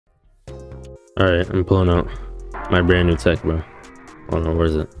Alright, I'm pulling out my brand new tech, bro. Hold on, where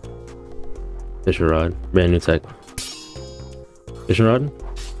is it? Fishing rod. Brand new tech. Fishing rod?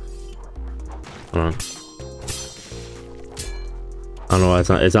 Hold on. I don't know why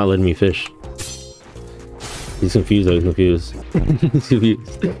it's not letting me fish. He's confused though, he's confused. He's confused.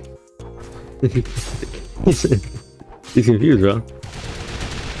 He's confused, bro.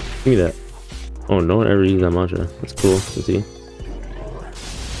 Give me that. Oh, no one ever used that mantra. That's cool to see.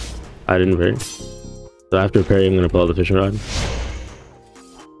 I didn't parry. So after parry, I'm gonna pull out the fishing rod.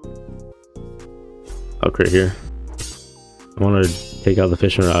 I'll crit here. I want to take out the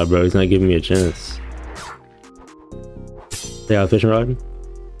fishing rod, bro. He's not giving me a chance. Take out the fishing rod.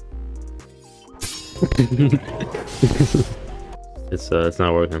 It's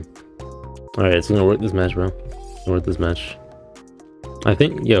not working. All right, it's gonna work this match, bro. It's gonna work this match. I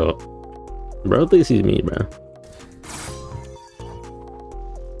think, yo, bro thinks he's me, bro.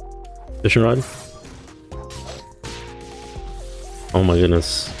 Fishing rod. Oh my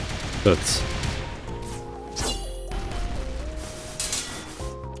goodness, cooked.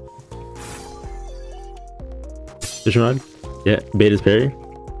 Fishing rod. Yeah, bait his parry.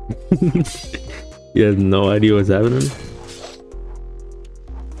 He has no idea what's happening.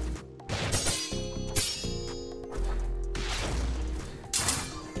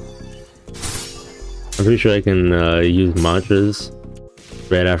 I'm pretty sure I can use mantras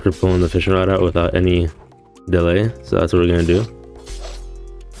right after pulling the fishing rod out without any delay, so that's what we're gonna do.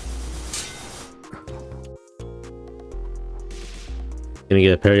 Gonna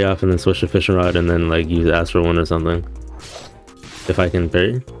get a parry off and then switch to fishing rod and then like use Astro One or something. If I can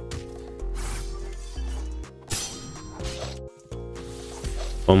parry.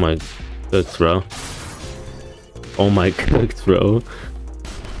 Oh my cooks, bro. Oh my cooks, bro.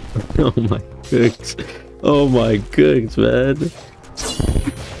 Oh my cooks. Oh my cooks, man.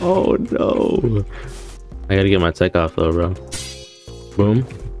 Oh no. I gotta get my tech off though, bro. Boom.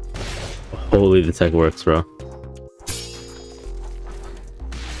 Holy, the tech works, bro.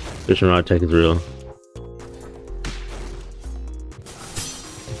 Fishing rod tech is real.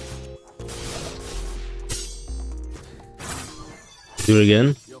 Do it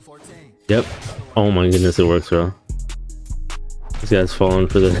again. Yep. Oh my goodness, it works, bro. This guy's falling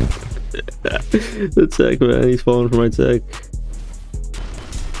for the the tech, man. He's falling for my tech.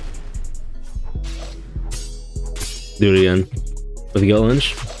 Do it again. With a gut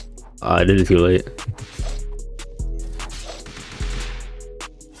lunge. I did it too late.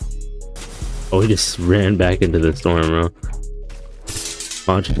 Oh, he just ran back into the storm, bro.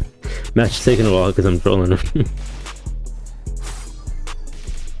 Match is taking a while because I'm trolling him.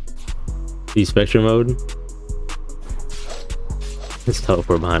 The spectrum mode. Let's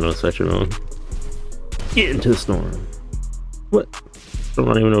teleport behind on spectrum mode. Get into the storm. What? I'm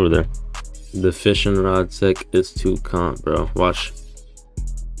not even over there. The fishing rod tech is too comp, bro. Watch.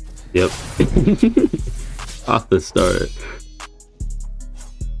 Yep. Off the start.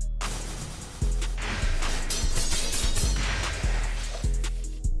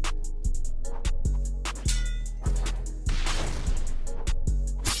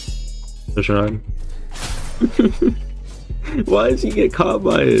 Fishing rod. Why does he get caught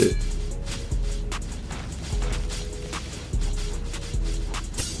by it?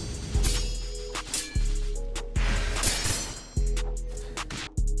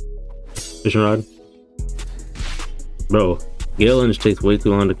 Fishing rod. Bro, Gale Lunge takes way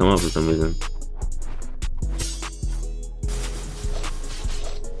too long to come up for some reason.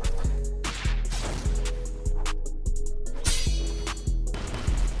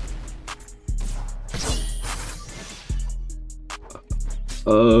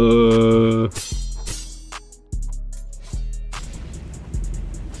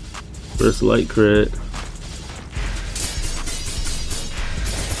 First light crit.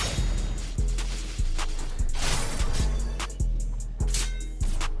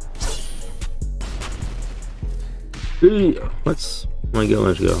 What's my Gale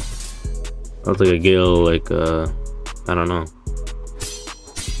Lunge go? That was like a Gale, like I don't know.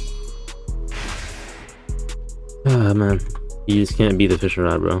 Ah man, you just can't beat the fishing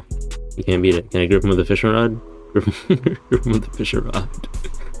rod, bro. You can't beat it. Can I grip him with the fishing rod? Grip him with the fishing rod.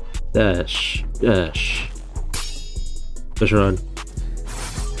 Dash, dash. Fishing rod.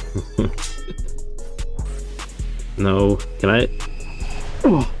 No, can I?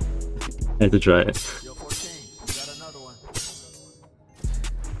 Oh, I have to try it.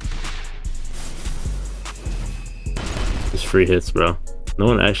 Just free hits, bro. No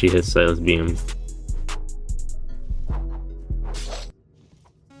one actually hits Silas Beam.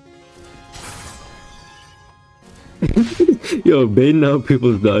 Yo, baiting out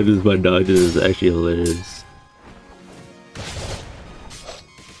people's dodges by dodges is actually hilarious.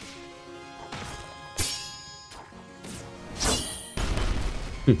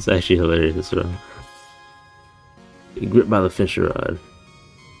 It's actually hilarious, bro. Gripped by the fishing rod.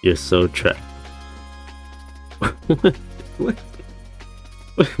 You're so trapped. What?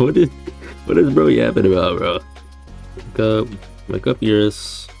 What is bro yapping about, bro? Wake up,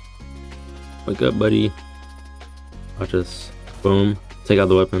 Eurus. Wake up, buddy. Watch this. Boom. Take out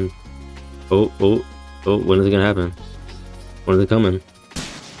the weapon. Oh, when is it gonna happen? When is it coming?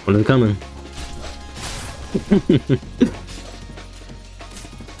 When is it coming?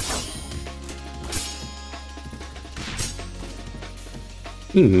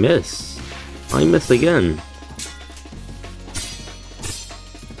 He missed. Oh, he missed again.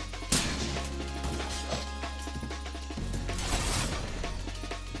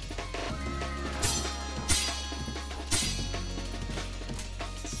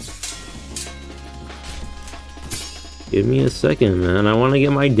 Give me a second, man. I want to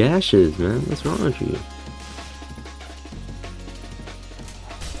get my dashes, man. What's wrong with you?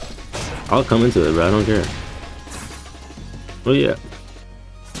 I'll come into it, bro. I don't care. Oh, yeah.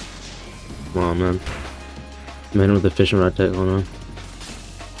 Come on, man. Man with the fishing rod tech going on.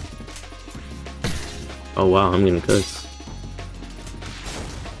 Oh, wow. I'm getting cooked.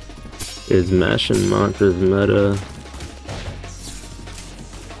 Is mashing mantras meta?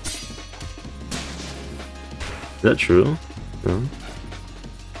 Is that true? No.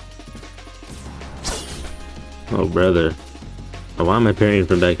 Oh, brother. Oh, why am I parrying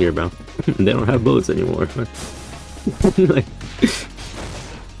from back here, bro? They don't have bullets anymore. Like,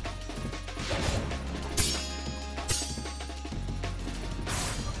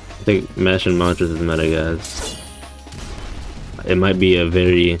 I think mashing mantras is meta, guys. It might be a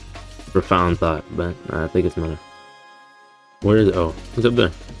very profound thought, but I think it's meta. Where is it? Oh, it's up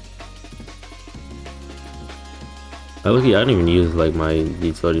there. I don't even use like my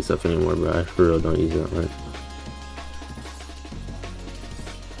utility stuff anymore, bro. I for real don't use it. Like,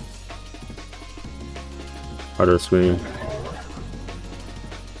 auto scream.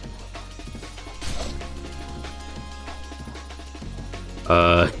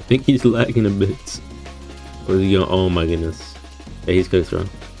 I think he's lagging a bit. Where's he going? Oh my goodness. Yeah, he's cooked, bro.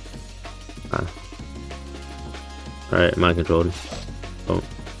 Alright, mind controlled. Oh,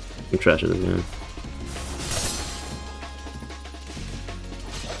 I'm trashing this man.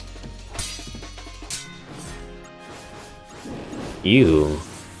 Ew.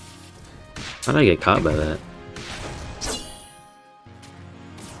 How did I get caught by that?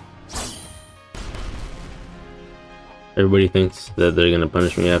 Everybody thinks that they're gonna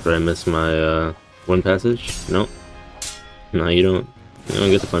punish me after I miss my one passage? Nope. No, you don't. You don't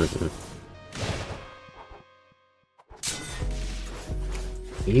get the punishment.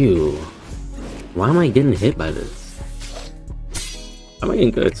 Ew. Why am I getting hit by this? Why am I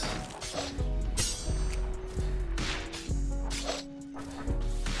getting cooked?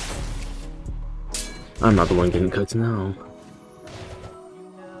 I'm not the one getting cooked now.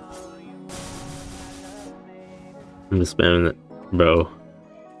 I'm just spamming it. Bro.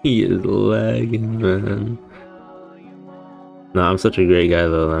 He is lagging, man. No, I'm such a great guy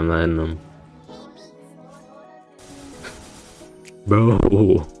though, I'm not in him. Bro.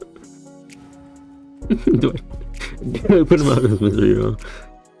 do I put him out of his misery, bro?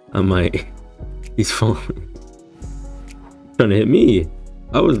 I might. He's falling. Trying to hit me.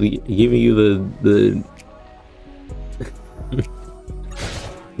 I was giving you the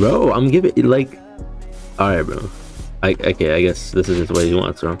Bro, I'm giving like, alright, bro. Okay, I guess this is just what he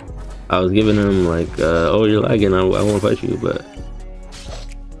wants, bro. I was giving him like, oh, you're lagging, I won't fight you, but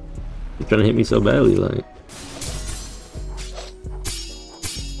he's trying to hit me so badly, like.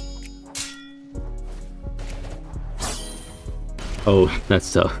 Oh,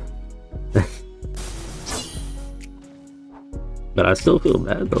 that's tough. But I still feel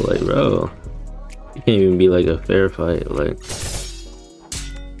bad though, like, bro. It can't even be like a fair fight, like.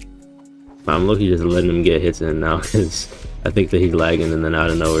 I'm lucky just letting him get hits in now, because I think that he's lagging and then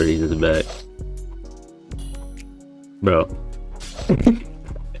out of nowhere he's just back. Bro.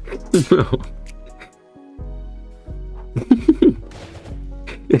 Bro.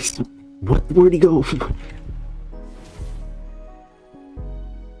 Where'd he go?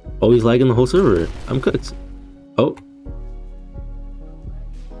 Oh, he's lagging the whole server. I'm cooked. Oh.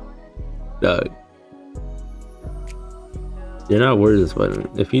 Dog. You're not worth this button.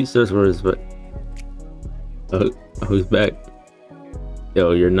 If he starts worth this button. Oh, he's back.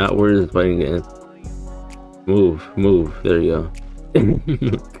 Yo, you're not worth this button again. Move. There you go.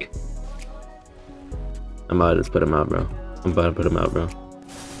 I'm about to just put him out, bro. I'm about to put him out, bro.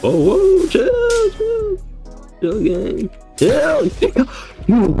 Whoa, whoa, chill, gang. Chill.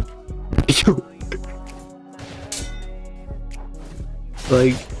 Yo.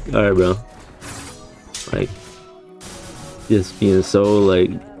 Like, alright, bro. Like, just being so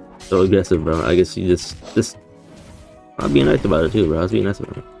aggressive, bro. I guess you just. I'll be nice about it too, bro. I was being nice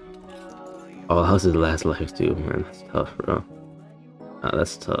about it. Oh, how's his last life too, man? That's tough, bro.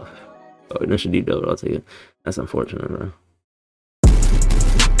 That's tough. Oh, initial deep double, I'll take it. That's unfortunate, bro.